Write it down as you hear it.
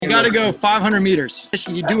got to go 500 meters.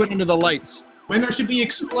 You do it under the lights. When there should be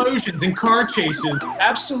explosions and car chases.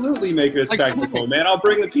 Absolutely make it a spectacle, man. I'll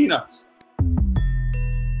bring the peanuts.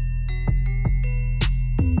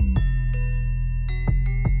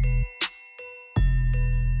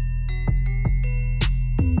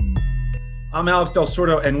 I'm Alex Del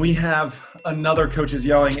Sordo, and we have another Coaches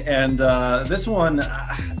Yelling. And this one,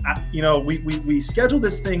 we scheduled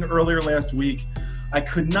this thing earlier last week. I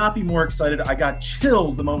could not be more excited. I got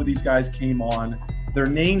chills the moment these guys came on. Their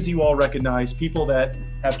names you all recognize, people that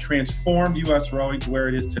have transformed U.S. rowing to where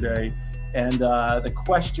it is today. And the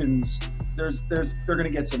questions, they're going to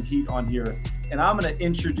get some heat on here. And I'm going to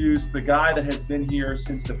introduce the guy that has been here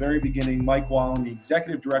since the very beginning, Mike Wallen, the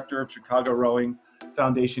Executive Director of Chicago Rowing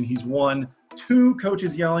Foundation. He's won 2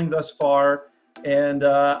 Coaches Yelling thus far, and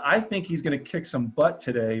I think he's going to kick some butt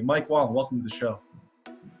today. Mike Wallen, welcome to the show.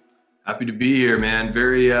 Happy to be here, man.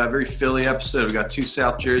 Very Philly episode. We got 2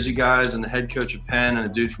 South Jersey guys and the head coach of Penn and a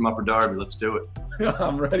dude from Upper Darby. Let's do it.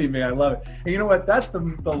 I'm ready, man. I love it. And you know what? That's the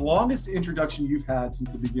longest introduction you've had since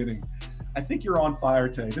the beginning. I think you're on fire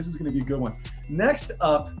today. This is going to be a good one. Next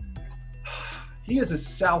up, he is a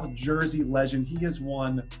South Jersey legend. He has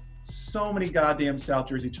won so many goddamn South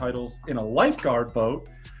Jersey titles in a lifeguard boat,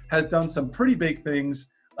 has done some pretty big things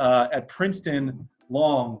at Princeton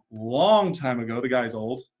long time ago. The guy's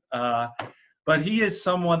old. But he is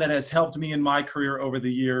someone that has helped me in my career over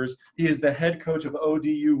the years. He is the head coach of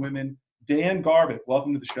ODU women. Dan Garbett,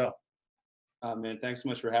 welcome to the show. Man, thanks so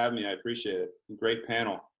much for having me. I appreciate it. Great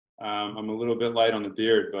panel. I'm a little bit light on the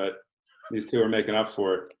beard, but these 2 are making up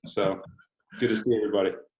for it. So good to see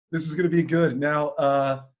everybody. This is going to be good. Now,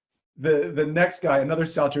 the next guy, another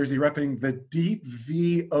South Jersey, repping the Deep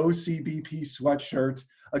V OCBP sweatshirt,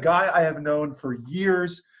 a guy I have known for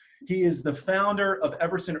years. He is the founder of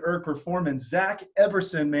Everson Erg Performance. Zach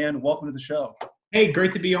Everson, man, welcome to the show. Hey,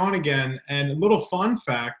 great to be on again. And a little fun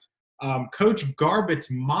fact, Coach Garbett's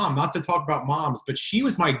mom, not to talk about moms, but she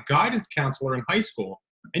was my guidance counselor in high school.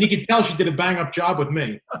 And you can tell she did a bang-up job with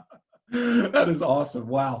me. That is awesome.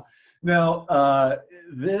 Wow. Now,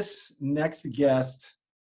 this next guest,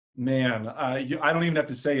 man, I don't even have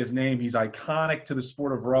to say his name. He's iconic to the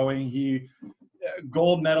sport of rowing. He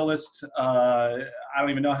gold medalist. I don't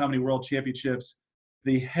even know how many world championships.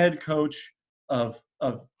 The head coach of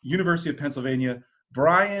University of Pennsylvania,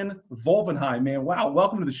 Brian Volpenheim. Man, wow!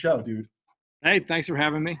 Welcome to the show, dude. Hey, thanks for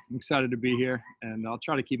having me. I'm excited to be here, and I'll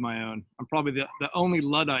try to keep my own. I'm probably the only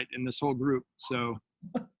Luddite in this whole group, so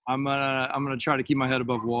I'm gonna try to keep my head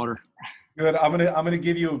above water. Good. I'm gonna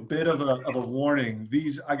give you a bit of a warning.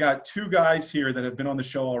 I got 2 guys here that have been on the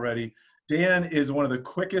show already. Dan is one of the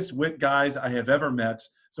quickest wit guys I have ever met.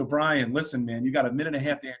 So Brian, listen, man, you got a minute and a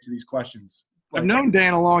half to answer these questions. I've known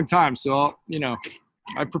Dan a long time, so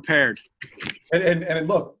I prepared. And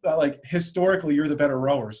look, like historically, you're the better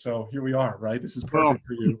rower. So here we are, right? This is perfect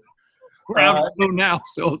for you. We're out of the now,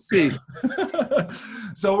 so we'll see.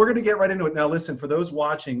 So we're going to get right into it. Now, listen, for those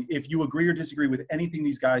watching, if you agree or disagree with anything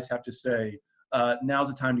these guys have to say, now's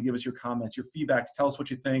the time to give us your comments, your feedbacks. Tell us what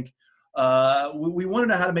you think. We want to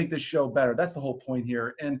know how to make this show better. That's the whole point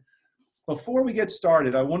here. And before we get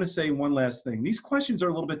started, I want to say one last thing. These questions are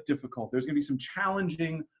a little bit difficult. There's going to be some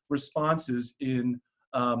challenging responses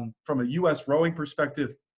from a U.S. rowing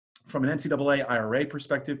perspective, from an NCAA IRA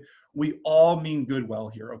perspective. We all mean good well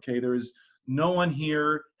here, okay? There is no one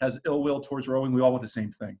here has ill will towards rowing. We all want the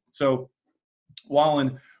same thing. So,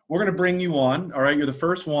 Wallen, we're going to bring you on, all right? You're the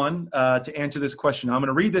first one to answer this question. I'm going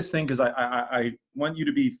to read this thing because I want you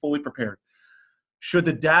to be fully prepared. Should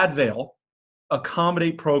the DADVAIL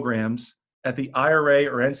accommodate programs at the IRA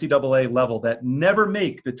or NCAA level that never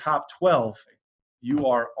make the top 12? You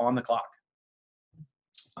are on the clock.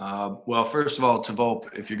 Well, first of all,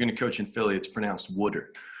 Tvolp, if you're going to coach in Philly, it's pronounced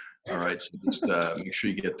Wooder. All right, so just make sure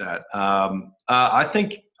you get that. I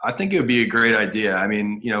think it would be a great idea. I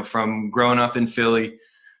mean, from growing up in Philly,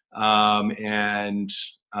 and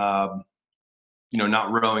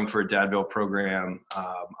not rowing for a DADVAIL program,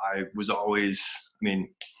 I was always.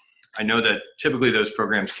 I know that typically those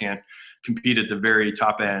programs can't compete at the very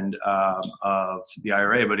top end of the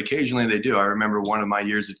IRA, but occasionally they do. I remember one of my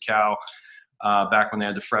years at Cal. Back when they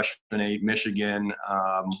had the freshman 8, Michigan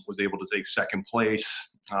was able to take second place.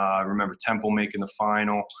 I remember Temple making the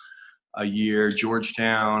final a year,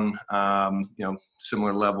 Georgetown,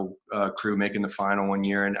 similar level crew making the final one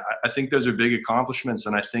year. And I think those are big accomplishments.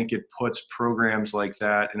 And I think it puts programs like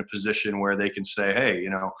that in a position where they can say, hey,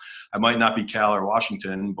 I might not be Cal or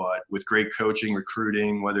Washington, but with great coaching,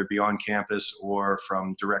 recruiting, whether it be on campus or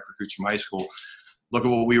from direct recruits from high school, look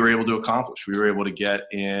at what we were able to accomplish. We were able to get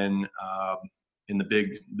in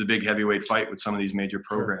the big heavyweight fight with some of these major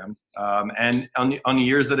programs. And on the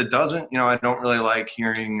years that it doesn't, I don't really like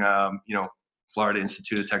hearing, Florida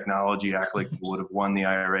Institute of Technology act like they would have won the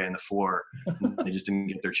IRA in the floor. They just didn't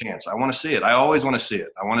get their chance. I want to see it. I always want to see it.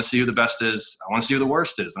 I want to see who the best is. I want to see who the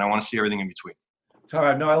worst is. And I want to see everything in between.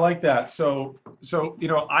 Time. No, I like that. So,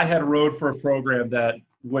 I had rode for a program that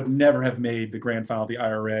would never have made the grand final of the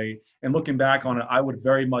IRA. And looking back on it, I would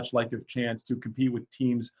very much like to have a chance to compete with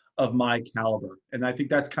teams of my caliber. And I think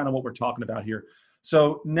that's kind of what we're talking about here.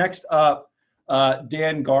 So next up,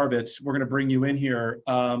 Dan Garbett, we're going to bring you in here.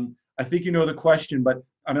 I think you know the question, but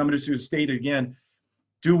I'm going to just state it again.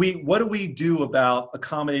 What do we do about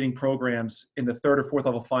accommodating programs in the third or fourth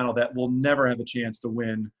level final that will never have a chance to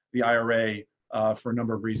win the IRA for a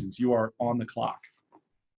number of reasons? You are on the clock.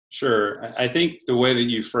 Sure. I think the way that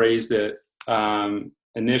you phrased it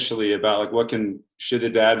initially about like should the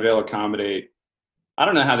Dadville accommodate? I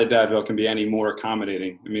don't know how the Dadville can be any more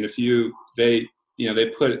accommodating. I mean, they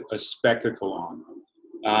put a spectacle on.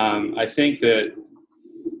 I think that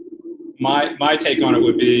my take on it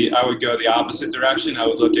would be I would go the opposite direction. I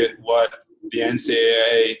would look at what the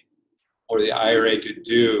NCAA or the IRA could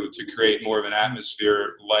do to create more of an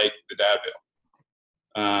atmosphere like the Dadville.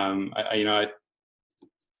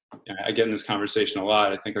 I get in this conversation a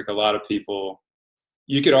lot. I think like a lot of people,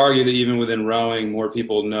 you could argue that even within rowing, more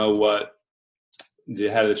people know what the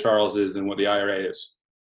head of the Charles is than what the IRA is,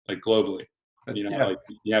 like globally. Like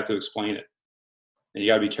you have to explain it. And you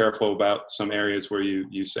got to be careful about some areas where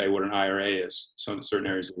you say what an IRA is, certain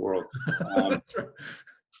areas of the world. That's right.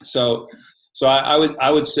 So I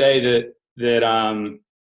would say that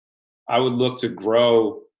I would look to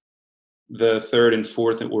grow the third and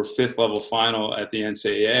fourth or fifth level final at the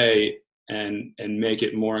NCAA and make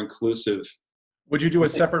it more inclusive. Would you do a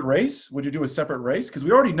separate race? Because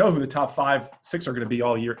we already know who the top 5, 6 are going to be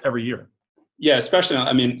all year, every year. Yeah, especially,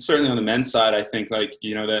 certainly on the men's side, I think that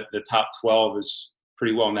the top 12 is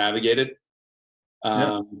pretty well navigated. But,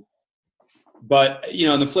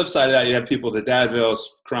 on the flip side of that, you have people at the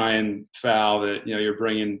Dadville's crying foul that, you're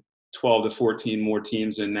bringing 12 to 14 more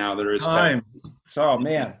teams in now that are as time. So,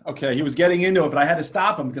 man, okay, he was getting into it, but I had to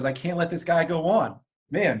stop him because I can't let this guy go on.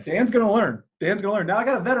 Man, Dan's going to learn. Now I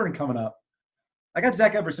got a veteran coming up. I got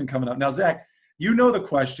Zach Everson coming up. Now, Zach, you know the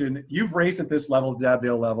question. You've raced at this level,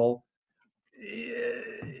 Dadville level.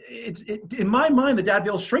 In my mind, the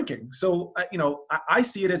Dadville is shrinking. So, I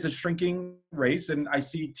see it as a shrinking race, and I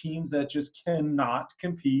see teams that just cannot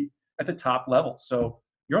compete at the top level. So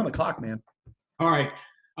you're on the clock, man. All right.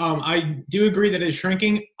 I do agree that it's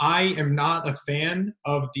shrinking. I am not a fan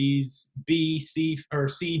of these B, C, or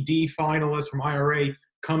C, D finalists from IRA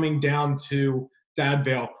coming down to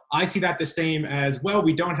Dadville. I see that the same as, well,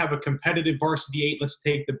 we don't have a competitive varsity 8. Let's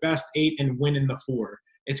take the best 8 and win in the 4.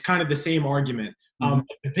 It's kind of the same argument. To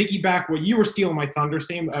piggyback what you were stealing my thunder,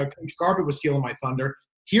 Coach Garbett was stealing my thunder.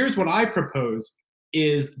 Here's what I propose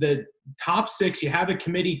is the top 6, you have a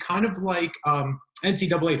committee kind of like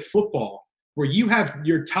NCAA football, where you have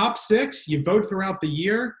your top 6, you vote throughout the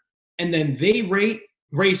year, and then they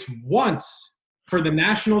race once for the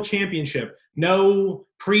national championship. No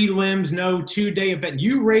prelims, no 2-day event.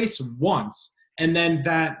 You race once, and then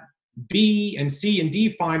that B and C and D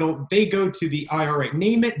final, they go to the IRA.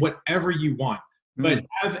 Name it whatever you want, but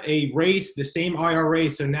have a race, the same IRA.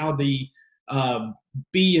 So now the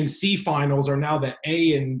B and C finals are now the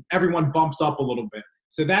A, and everyone bumps up a little bit.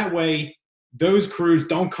 So that way, those crews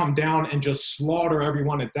don't come down and just slaughter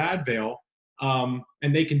everyone at Dadville,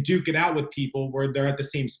 and they can duke it out with people where they're at the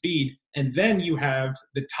same speed. And then you have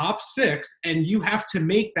the top 6, and you have to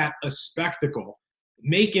make that a spectacle.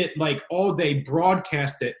 Make it like all day,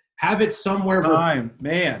 broadcast it, have it somewhere.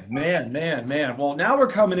 Man. Well, now we're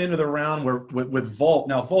coming into the round with Volt.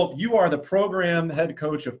 Now, Volt, you are the program head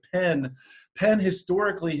coach of Penn. Penn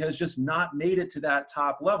historically has just not made it to that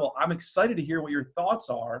top level. I'm excited to hear what your thoughts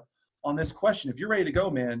are on this question. If you're ready to go,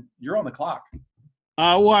 man, you're on the clock.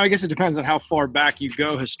 Well, I guess it depends on how far back you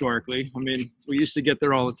go historically. I mean, we used to get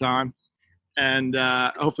there all the time, and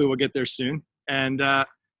hopefully we'll get there soon. And, I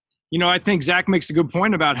think Zach makes a good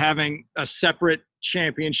point about having a separate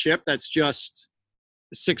championship that's just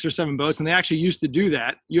 6 or 7 boats. And they actually used to do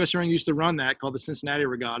that. US Rowing used to run that, called the Cincinnati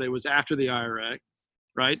Regatta. It was after the IRA,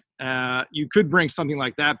 right? You could bring something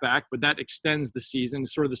like that back, but that extends the season.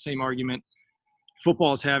 It's sort of the same argument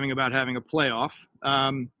football is having about having a playoff.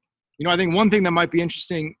 I think one thing that might be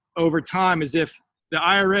interesting over time is if the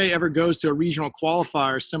IRA ever goes to a regional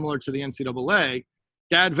qualifier similar to the NCAA,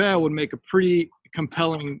 Dadville would make a pretty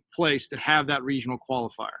compelling place to have that regional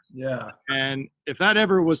qualifier. Yeah. And if that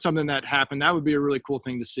ever was something that happened, that would be a really cool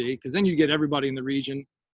thing to see, because then you get everybody in the region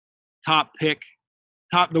top pick,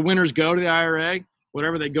 the winners go to the IRA,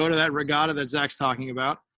 whatever they go to that regatta that Zach's talking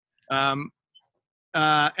about.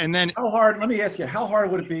 And then how hard, let me ask you, how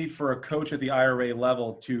hard would it be for a coach at the IRA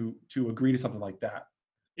level to agree to something like that?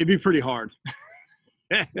 It'd be pretty hard.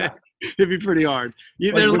 It'd be pretty hard.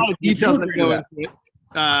 There's a lot of details that go into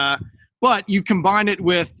it. But you combine it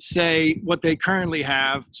with, say, what they currently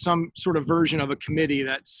have, some sort of version of a committee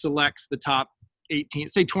that selects the top 18,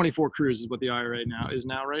 say 24 crews is what the IRA is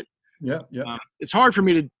now, right? Yeah. It's hard for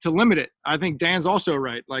me to limit it. I think Dan's also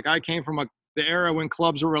right. Like, I came from the era when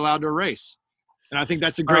clubs were allowed to race. And I think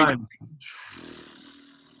that's a great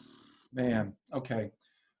man. Okay.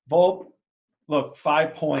 Volpe, look,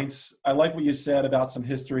 5 points. I like what you said about some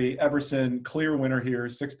history. Everson, clear winner here,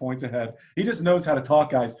 6 points ahead. He just knows how to talk,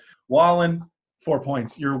 guys. Wallen, 4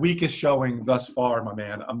 points. Your weakest showing thus far, my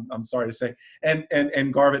man. I'm sorry to say. And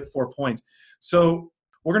Garbutt, 4 points. So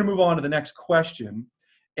we're going to move on to the next question.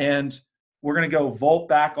 And we're going to go Volpe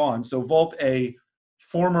back on. So Volpe, a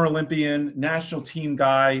former Olympian, national team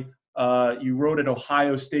guy. You rode at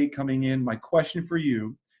Ohio State coming in. My question for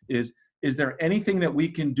you is there anything that we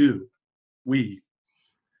can do,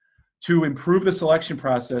 to improve the selection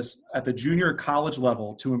process at the junior college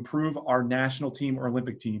level to improve our national team or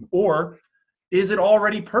Olympic team? Or is it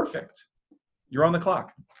already perfect? You're on the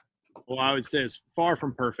clock. Well, I would say it's far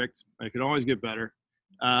from perfect. It could always get better.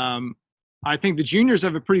 I think the juniors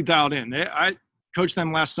have it pretty dialed in. I coached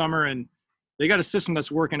them last summer, and they got a system that's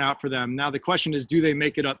working out for them. Now the question is, do they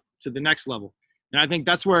make it up to the next level? And I think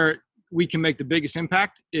that's where we can make the biggest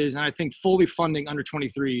impact and I think fully funding under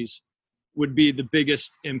 23s would be the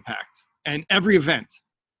biggest impact. And every event.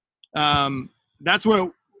 That's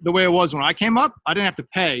the way it was when I came up. I didn't have to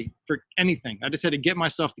pay for anything. I just had to get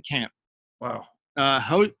myself to camp. Wow.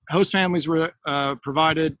 Host families were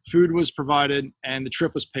provided, food was provided, and the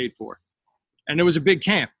trip was paid for. And it was a big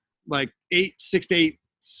camp, like 6 to 8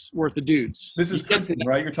 worth of dudes. This is Princeton,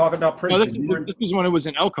 right? You're talking about Princeton. No, this was when it was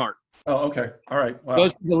in Elkhart. Oh, okay. All right. Wow.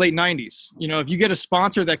 Those the late 90s. If you get a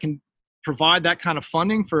sponsor that can provide that kind of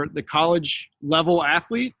funding for the college level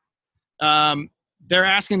athlete, they're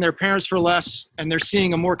asking their parents for less, and they're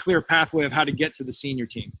seeing a more clear pathway of how to get to the senior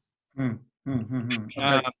team.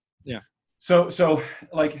 Okay. Yeah. So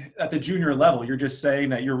like at the junior level, you're just saying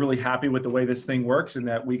that you're really happy with the way this thing works and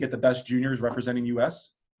that we get the best juniors representing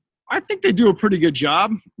US? I think they do a pretty good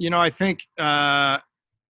job. I think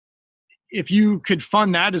if you could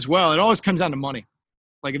fund that as well, it always comes down to money.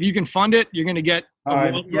 Like, if you can fund it, you're going to get.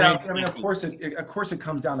 Yeah, I mean, of course it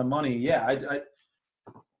comes down to money. Yeah,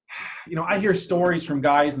 I hear stories from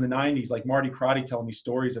guys in the 90s, like Marty Crotty telling me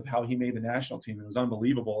stories of how he made the national team. It was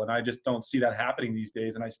unbelievable, and I just don't see that happening these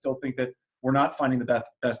days. And I still think that we're not finding the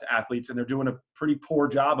best athletes, and they're doing a pretty poor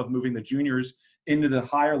job of moving the juniors into the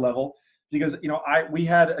higher level. Because we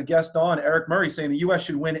had a guest on, Eric Murray, saying the U.S.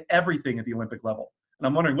 should win everything at the Olympic level, and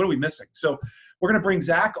I'm wondering, what are we missing? So we're going to bring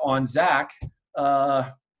Zach on. Zach,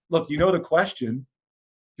 look, the question.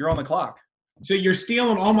 You're on the clock. So you're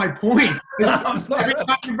stealing all my points. Every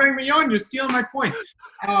time you bring me on, you're stealing my points.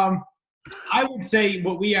 I would say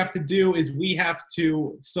what we have to do is we have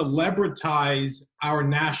to celebritize our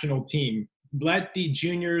national team. Let the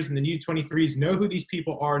juniors and the U23s know who these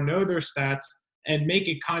people are, know their stats, and make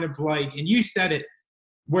it kind of like, and you said it,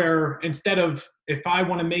 where instead of, if I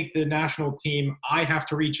want to make the national team, I have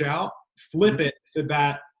to reach out, flip it so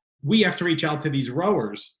that we have to reach out to these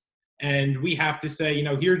rowers. And we have to say,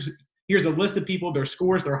 here's a list of people, their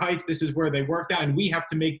scores, their heights, this is where they worked out, and we have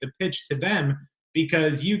to make the pitch to them,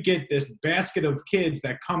 because you get this basket of kids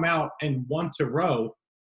that come out and want to row.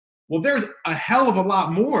 Well, there's a hell of a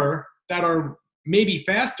lot more that are maybe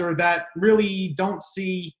faster that really don't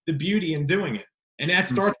see the beauty in doing it. And that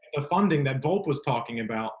starts with the funding that Volpe was talking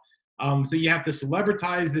about. So you have to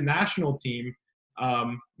celebritize the national team,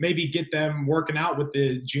 maybe get them working out with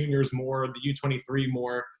the juniors more, the U23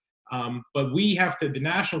 more. But the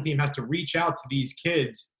national team has to reach out to these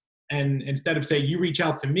kids, and instead of say, you reach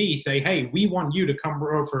out to me, say, hey, we want you to come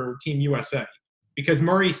row for Team USA. Because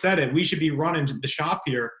Murray said it, we should be running the shop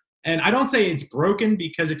here. And I don't say it's broken,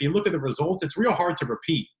 because if you look at the results, it's real hard to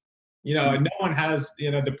repeat. No one has,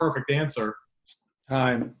 the perfect answer.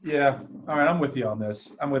 Time. Yeah. All right. I'm with you on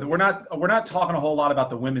this. We're not talking a whole lot about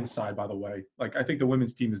the women's side, by the way. Like, I think the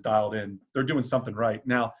women's team is dialed in. They're doing something right.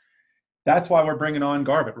 Now, that's why we're bringing on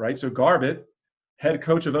Garbutt, right? So Garbutt, head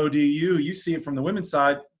coach of ODU, you see it from the women's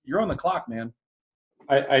side. You're on the clock, man.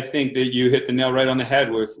 I think that you hit the nail right on the head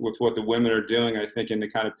with what the women are doing. I think, and to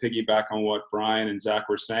kind of piggyback on what Brian and Zach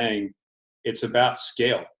were saying, it's about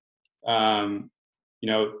scale. A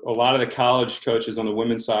lot of the college coaches on the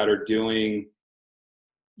women's side are doing,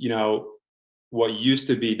 what used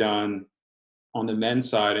to be done on the men's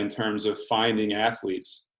side in terms of finding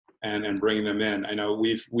athletes and bringing them in. I know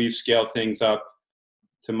we've scaled things up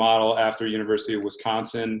to model after University of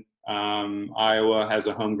Wisconsin. Iowa has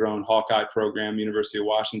a homegrown Hawkeye program. University of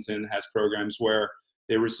Washington has programs where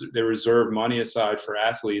they reserve money aside for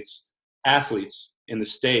athletes in the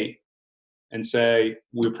state and say,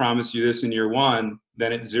 we promise you this in year one,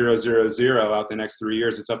 then it's 0, 0, 0 out the next 3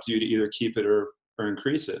 years. It's up to you to either keep it or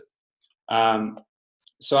increase it.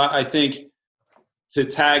 So I think to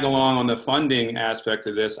tag along on the funding aspect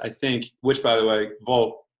of this, I think, which by the way,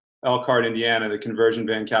 Volt, Elkhart, Indiana, the conversion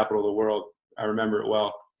van capital of the world, I remember it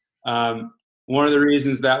well. One of the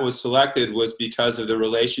reasons that was selected was because of the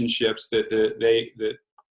relationships that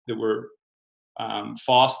were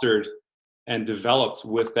fostered and developed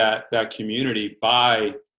with that community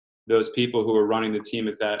by those people who were running the team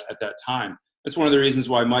at that time. That's one of the reasons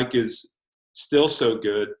why Mike is still so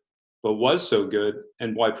good, but was so good,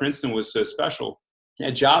 and why Princeton was so special. He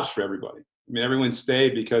had jobs for everybody. I mean, everyone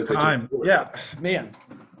stayed because they could afford it. Yeah, man.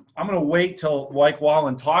 I'm gonna wait till Mike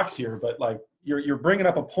Wallen talks here, but like you're bringing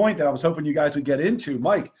up a point that I was hoping you guys would get into.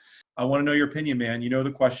 Mike, I want to know your opinion, man. You know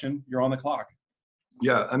the question. You're on the clock.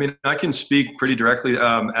 Yeah, I mean, I can speak pretty directly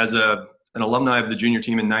as an alumni of the junior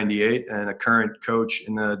team in '98 and a current coach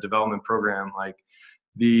in the development program. Like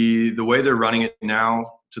the way they're running it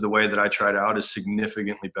now to the way that I tried out is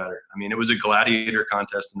significantly better. I mean, it was a gladiator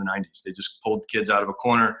contest in the 90s. They just pulled kids out of a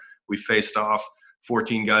corner. We faced off.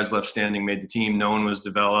 14 guys left standing made the team. No one was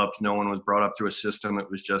developed. No one was brought up through a system. It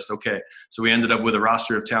was just, okay. So we ended up with a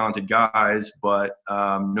roster of talented guys, but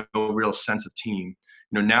no real sense of team.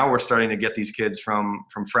 You know, now we're starting to get these kids from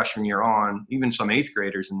freshman year on, even some 8th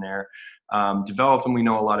graders in there, develop them. We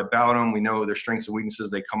know a lot about them. We know their strengths and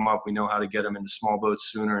weaknesses. They come up. We know how to get them into small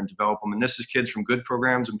boats sooner and develop them. And this is kids from good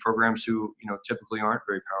programs and programs who, you know, typically aren't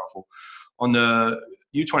very powerful. On the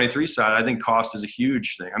U23 side, I think cost is a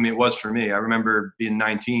huge thing. I mean, it was for me. I remember being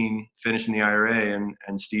 19, finishing the IRA,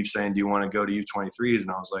 and Steve saying, do you want to go to U23s? And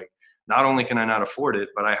I was like, not only can I not afford it,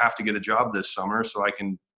 but I have to get a job this summer so I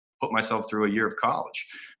can put myself through a year of college.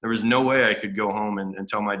 There was no way I could go home and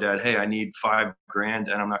tell my dad, hey, I need $5,000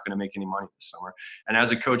 and I'm not going to make any money this summer. And as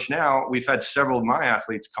a coach now, we've had several of my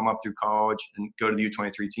athletes come up through college and go to the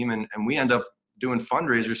U23 team, and we end up doing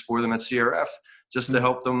fundraisers for them at CRF just to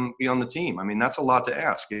help them be on the team. I mean, that's a lot to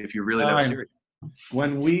ask if you're really that serious.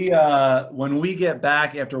 When we get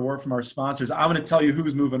back after word from our sponsors, I'm going to tell you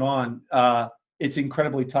who's moving on. It's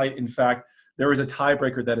incredibly tight. In fact, there is a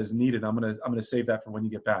tiebreaker that is needed. I'm going to save that for when you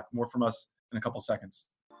get back. More from us in a couple seconds.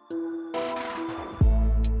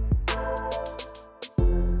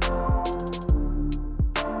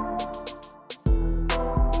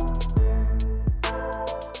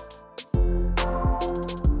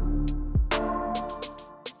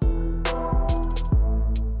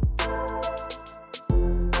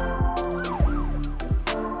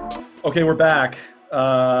 Okay, we're back.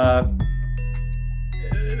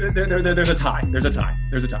 There's a tie. There's a tie.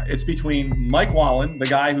 It's between Mike Wallen, the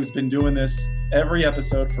guy who's been doing this every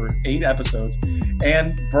episode for 8 episodes,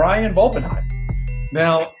 and Brian Volpenheim.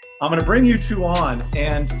 Now, I'm going to bring you two on,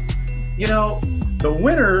 and, you know, the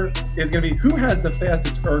winner is going to be who has the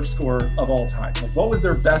fastest ERG score of all time. Like, what was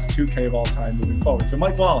their best 2K of all time moving forward? So,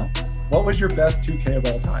 Mike Wallen, what was your best 2K of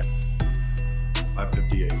all time?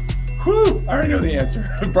 558. Whew, I already know the answer.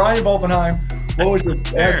 Brian Volpenheim, what was your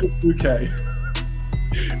fastest 2K?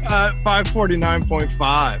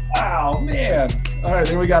 549.5. Wow, man. All right,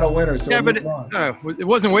 then we got a winner. So yeah, but it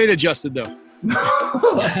wasn't weight adjusted, though.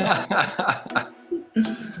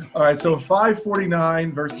 All right, so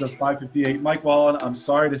 549 versus a 558. Mike Wallen, I'm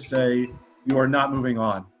sorry to say you are not moving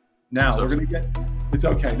on. Now, we're going to get – it's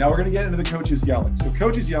okay. Now, we're going to get into the coaches yelling. So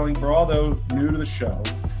coaches yelling, for all those new to the show,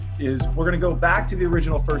 is we're going to go back to the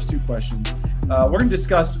original first 2 questions. We're going to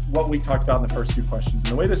discuss what we talked about in the first 2 questions.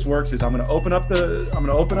 And the way this works is I'm going to open up the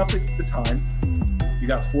time. You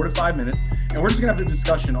got 4 to 5 minutes, and we're just going to have a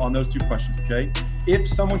discussion on those 2 questions, okay? If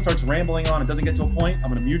someone starts rambling on and doesn't get to a point,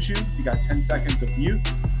 I'm going to mute you. You got 10 seconds of mute.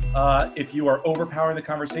 If you are overpowering the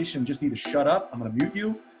conversation, just need to shut up. I'm going to mute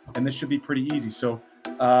you, and this should be pretty easy. So,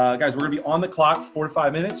 guys, we're going to be on the clock for 4 to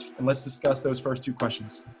 5 minutes, and let's discuss those first 2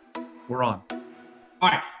 questions. We're on. All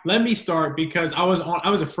right, let me start because I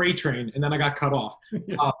was a freight train and then I got cut off.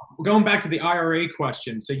 Going back to the IRA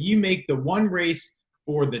question. So you make the one race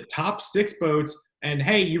for the top 6 boats, and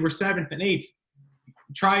hey, you were 7th and 8th.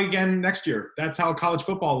 Try again next year. That's how college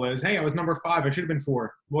football is. Hey, I was number 5. I should have been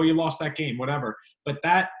 4. Well, you lost that game, whatever. But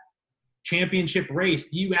that championship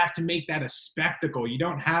race, you have to make that a spectacle. You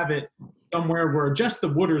don't have it somewhere where just the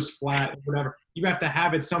water's flat or whatever. You have to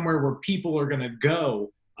have it somewhere where people are going to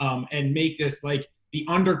go. and make this like the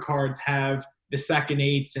undercards have the second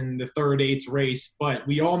eights and the third eights race. But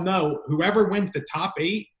we all know whoever wins the top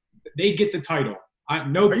 8, they get the title.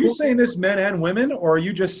 Are you saying this men and women, or are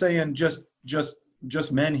you just saying just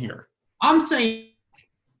men here? I'm saying.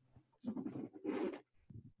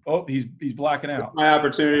 Oh, he's blacking out. My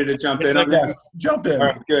opportunity to jump in on this. Yes, jump in. All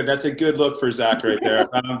right, good. That's a good look for Zach right there.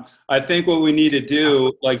 I think what we need to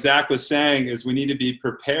do, like Zach was saying, is we need to be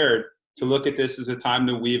prepared to look at this as a time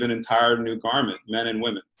to weave an entire new garment, men and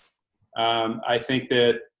women. I think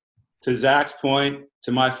that, to Zach's point,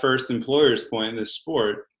 to my first employer's point in this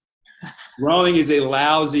sport, rowing is a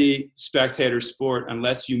lousy spectator sport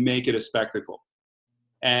unless you make it a spectacle.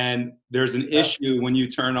 And there's an issue when you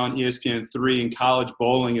turn on ESPN3 and college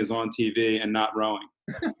bowling is on TV and not rowing.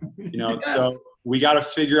 Yes. So we got to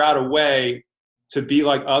figure out a way to be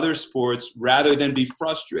like other sports rather than be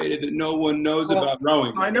frustrated that no one knows about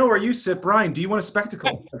rowing. I know where you sit, Brian. Do you want a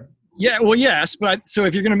spectacle? Yeah, well, yes, but so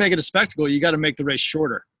if you're going to make it a spectacle, you got to make the race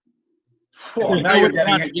shorter. Oh, now you're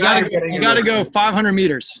getting it. You got to go 500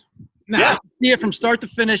 meters. Yeah. See it from start to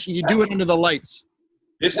finish, and you do it under the lights.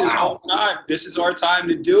 This is our time. This is our time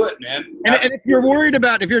to do it, man. And if you're worried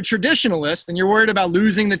about, if you're a traditionalist and you're worried about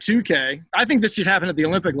losing the 2K, I think this should happen at the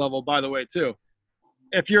Olympic level, by the way, too.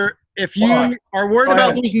 If you are worried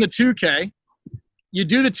about losing the 2K, you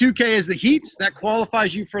do the 2K as the heats. That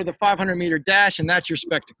qualifies you for the 500-meter dash, and that's your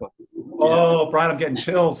spectacle. Oh, Brian, I'm getting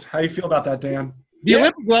chills. How you feel about that, Dan? The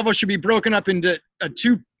Olympic level should be broken up into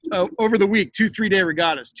over the week, 2-3-day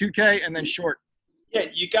regattas, 2K and then short. Yeah,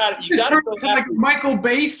 you got to go like a Michael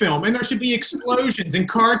Bay film, and there should be explosions and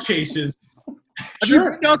car chases. Have you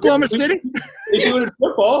been to Oklahoma City? They do it in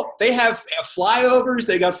football. They have flyovers.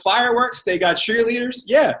 They got fireworks. They got cheerleaders.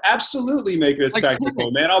 Yeah, absolutely make it a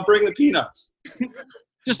spectacle, man. I'll bring the peanuts.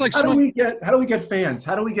 Just like how do we get fans?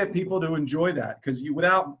 How do we get people to enjoy that? Because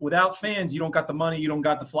without fans, you don't got the money, you don't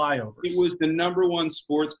got the flyovers. It was the #1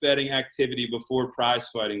 sports betting activity before prize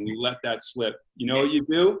fighting. We let that slip. You know what you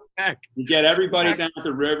do? You get everybody down at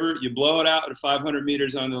the river. You blow it out at 500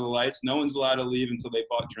 meters under the lights. No one's allowed to leave until they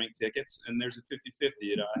bought drink tickets, and there's a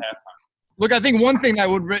 50-50 at halftime. Look, I think one thing that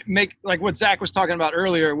would make, like what Zach was talking about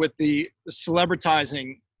earlier with the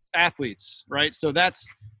celebritizing athletes, right? So that's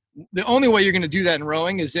the only way you're going to do that in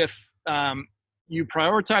rowing is if you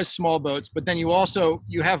prioritize small boats, but then you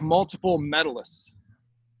have multiple medalists.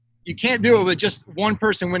 You can't do it with just one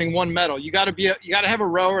person winning one medal. You got to have a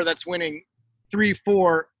rower that's winning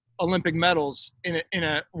 3-4 Olympic medals in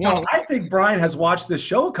a one. No, I think Brian has watched this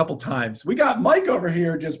show a couple times. We got Mike over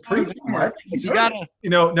here just preaching. I think he's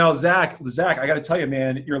now Zach, I got to tell you,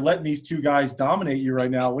 man, you're letting these two guys dominate you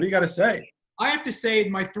right now. What do you got to say? I have to say,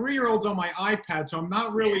 my 3-year-old's on my iPad, so I'm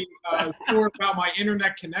not really sure about my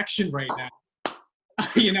internet connection right now.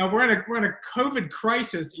 We're in a COVID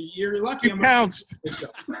crisis. You're lucky. You pounced.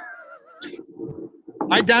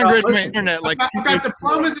 I downgraded my internet. I've got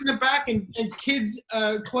diplomas in the back and kids'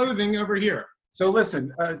 clothing over here. So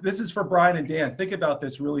listen, this is for Brian and Dan. Think about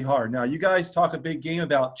this really hard. Now, you guys talk a big game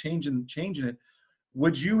about changing it.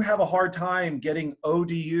 Would you have a hard time getting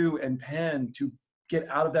ODU and Penn to get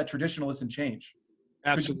out of that traditionalist and change?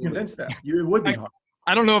 Absolutely. Could you convince them? It would be hard.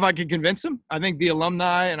 I don't know if I could convince them. I think the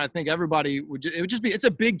alumni and I think everybody it's a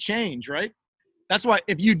big change, right? That's why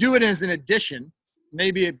if you do it as an addition,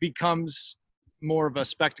 maybe it becomes more of a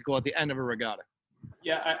spectacle at the end of a regatta.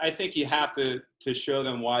 Yeah, I think you have to show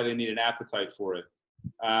them why they need an appetite for it.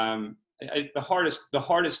 The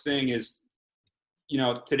hardest thing is,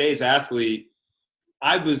 today's athlete.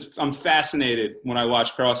 I'm fascinated when I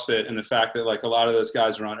watch CrossFit and the fact that like a lot of those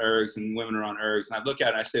guys are on ergs and women are on ergs, and I look at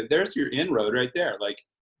it and I say, there's your inroad right there. Like,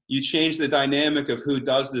 you change the dynamic of who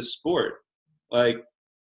does this sport, like,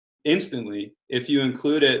 instantly if you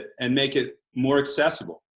include it and make it more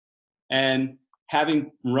accessible. And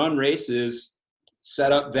having run races,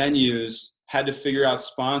 set up venues, had to figure out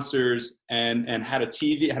sponsors and how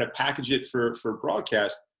to package it for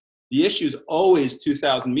broadcast. The issue is always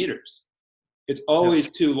 2,000 meters. It's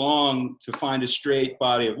always too long to find a straight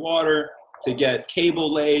body of water, to get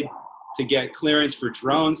cable laid, to get clearance for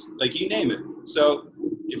drones, like you name it. So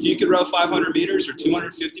if you could row 500 meters or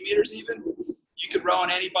 250 meters even, you could row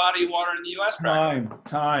in any body of water in the U.S.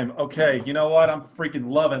 Time. Okay, you know what? I'm freaking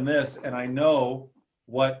loving this, and I know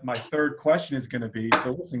what my third question is going to be.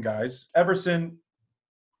 So listen, guys. Everson,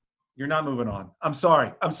 you're not moving on. I'm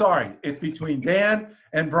sorry. It's between Dan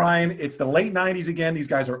and Brian. It's the late 90s again. These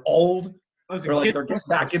guys are old. They're getting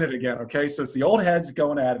back in it again, okay? So it's the old heads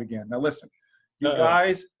going at it again. Now listen, you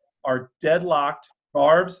guys are deadlocked.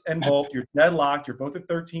 Barbs and Volk, you're deadlocked. You're both at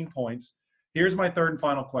 13 points. Here's my third and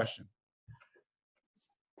final question.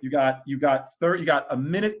 You got a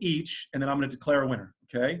minute each, and then I'm going to declare a winner.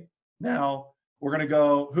 Okay. Now we're going to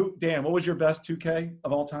go. Dan, what was your best 2K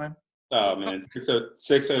of all time? Oh man,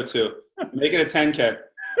 602. Make it a 10K.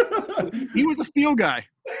 He was a field guy.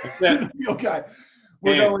 Field guy.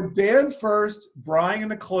 We're going Dan first, Brian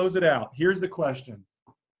to close it out. Here's the question.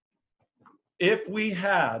 If we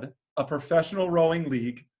had a professional rowing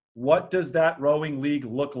league, what does that rowing league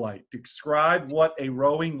look like? Describe what a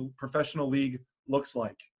rowing professional league looks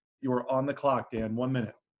like. You are on the clock, Dan. 1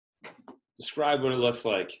 minute. Describe what it looks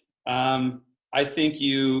like. I think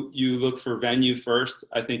you look for venue first.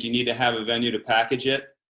 I think you need to have a venue to package it.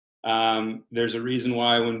 There's a reason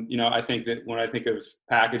why I think of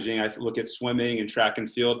packaging, I look at swimming and track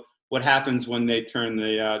and field. What happens when they turn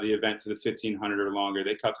the event to the 1500 or longer?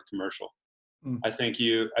 They cut the commercial. I think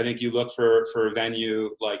you look for a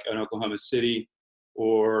venue like an Oklahoma City,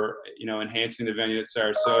 or enhancing the venue at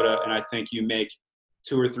Sarasota, and I think you make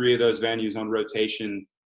 2 or 3 of those venues on rotation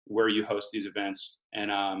where you host these events.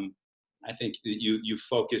 And I think that you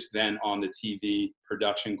focus then on the TV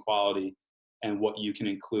production quality and what you can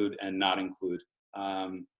include and not include.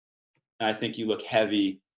 And I think you look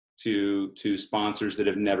heavy to sponsors that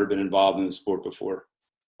have never been involved in the sport before.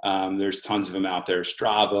 There's tons of them out there.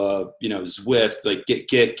 Strava, Zwift, like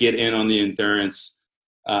get in on the endurance,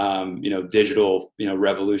 digital,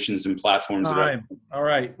 revolutions and platforms. All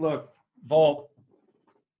right. Look, Volt,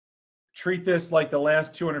 treat this like the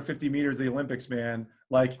last 250 meters of the Olympics, man.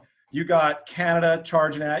 Like, you got Canada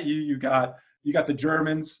charging at you. You got the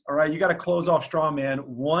Germans. All right. You got to close off strong, man.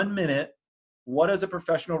 1 minute. What does a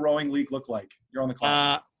professional rowing league look like? You're on the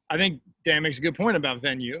clock. I think Dan makes a good point about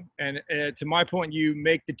venue. And to my point, you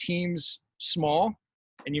make the teams small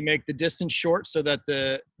and you make the distance short so that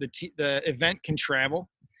the event can travel.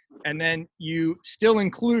 And then you still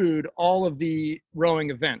include all of the rowing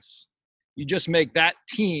events. You just make that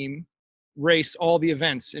team race all the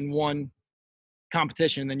events in one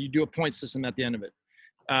competition, and then you do a point system at the end of it.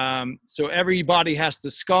 So everybody has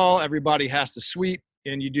to scull, everybody has to sweep,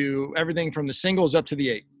 and you do everything from the singles up to the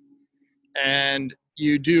 8. And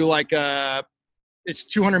you do it's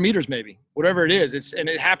 200 meters maybe, whatever it is. And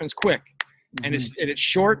it happens quick, and it's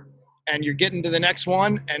short, and you're getting to the next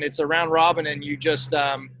one, and it's a round robin, and you just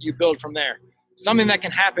you build from there. Something that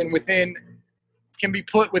can happen can be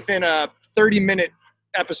put within a 30-minute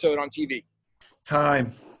episode on TV.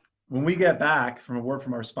 Time. When we get back from a word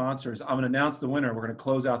from our sponsors, I'm going to announce the winner. We're going to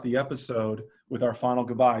close out the episode with our final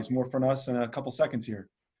goodbyes. More from us in a couple seconds here.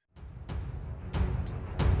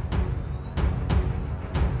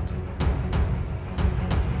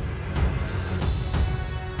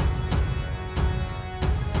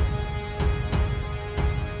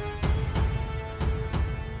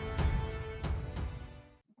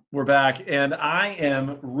 We're back, and I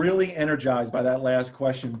am really energized by that last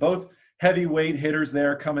question. Both heavyweight hitters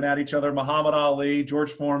there coming at each other, Muhammad Ali,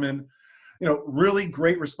 George Foreman, really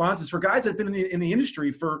great responses for guys that have been in the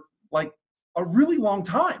industry for like a really long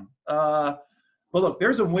time. But look,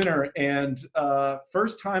 there's a winner, and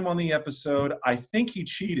first time on the episode, I think he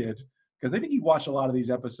cheated because I think he watched a lot of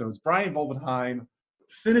these episodes. Brian Volbenheim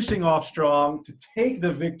finishing off strong to take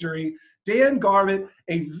the victory. Dan Garbutt,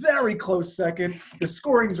 a very close second. The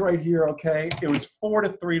scoring's right here, okay? It was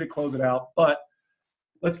 4-3 to close it out, but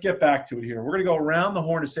let's get back to it here. We're going to go around the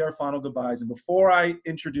horn to say our final goodbyes. And before I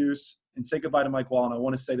introduce and say goodbye to Mike Wallen, I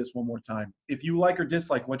want to say this one more time. If you like or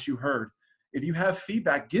dislike what you heard, if you have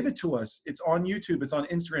feedback, give it to us. It's on YouTube. It's on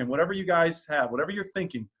Instagram. Whatever you guys have, whatever you're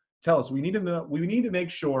thinking, tell us. We need to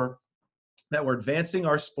make sure that we're advancing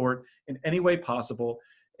our sport in any way possible.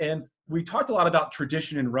 And we talked a lot about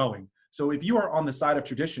tradition in rowing. So if you are on the side of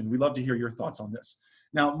tradition, we'd love to hear your thoughts on this.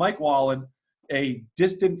 Now, Mike Wallen, a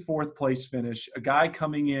distant 4th place finish, a guy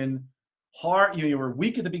coming in hard. You were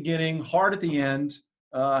weak at the beginning, hard at the end.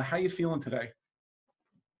 How you feeling today?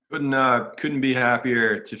 Couldn't be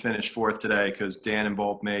happier to finish 4th today because Dan and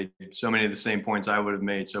Bolt made so many of the same points I would have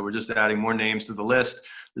made. So we're just adding more names to the list.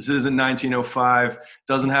 This isn't 1905.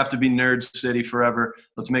 Doesn't have to be Nerd City forever.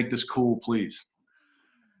 Let's make this cool, please.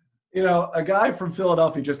 A guy from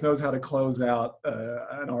Philadelphia just knows how to close out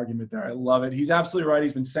an argument there. I love it. He's absolutely right.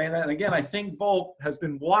 He's been saying that. And again, I think Bolt has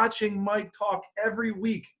been watching Mike talk every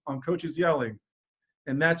week on Coaches Yelling,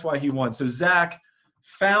 and that's why he won. So, Zach,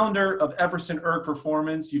 founder of Epperson Erg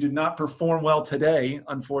Performance, you did not perform well today,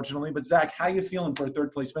 unfortunately. But, Zach, how you feeling for a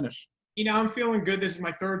 3rd place finish? I'm feeling good. This is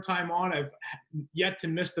my 3rd time on. I've yet to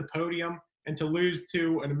miss the podium and to lose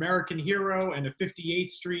to an American hero and a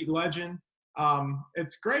 58th Street legend.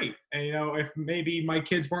 It's great. And, if maybe my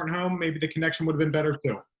kids weren't home, maybe the connection would have been better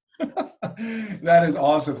too. That is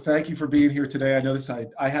awesome. Thank you for being here today. I know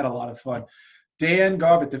I had a lot of fun. Dan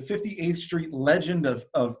Garbutt, the 58th Street legend of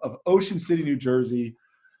Ocean City, New Jersey.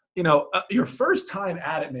 You know, your first time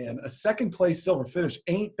at it, man, a second place silver finish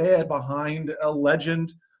ain't bad behind a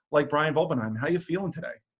legend like Brian Volbenheim. How you feeling today?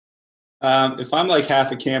 If I'm like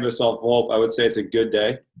half a canvas off Volp, I would say it's a good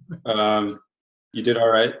day. You did all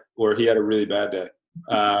right, or he had a really bad day.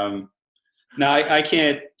 Now, I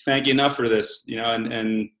can't thank you enough for this, you know,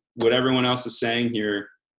 and what everyone else is saying here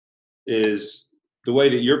is the way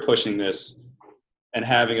that you're pushing this and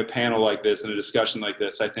having a panel like this and a discussion like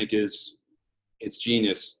this, I think it's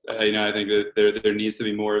genius. You know, I think that there needs to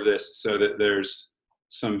be more of this so that there's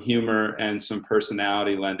some humor and some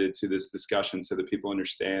personality lended to this discussion so that people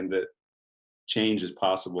understand that change is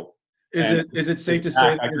possible. Is it safe to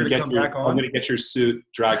say that you're going to come back on? I'm going to get your suit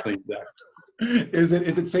dry cleaned, Zach. Is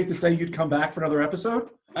it safe to say you'd come back for another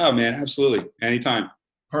episode? Oh, man, absolutely. Anytime.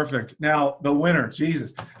 Perfect. Now, the winner,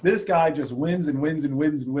 Jesus. This guy just wins and wins and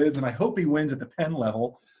wins and wins, and I hope he wins at the Penn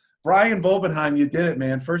level. Brian Volbenheim, you did it,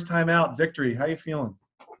 man. First time out, victory. How you feeling?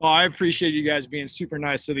 Well, I appreciate you guys being super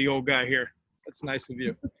nice to the old guy here. That's nice of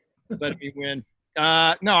you. Letting me win.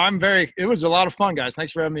 No, it was a lot of fun, guys.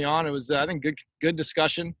 Thanks for having me on. It was, I think, good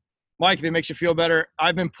discussion. Mike, if it makes you feel better,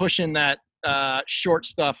 I've been pushing that short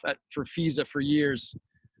stuff for FISA for years.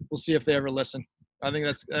 We'll see if they ever listen. I think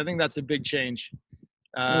that's a big change.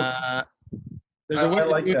 There's a way I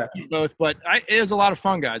like to do that. both, but it was a lot of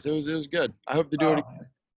fun, guys. It was good. I hope to do it again.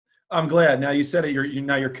 I'm glad. Now you said it.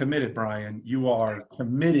 You're committed, Brian. You are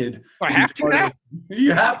committed. I have to now?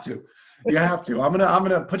 You have to. You have to. I'm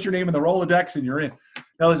gonna put your name in the Rolodex, and you're in.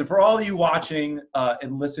 Now, listen, for all of you watching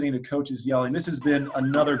and listening to Coaches Yelling, this has been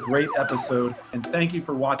another great episode, and thank you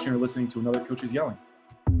for watching or listening to another Coaches Yelling.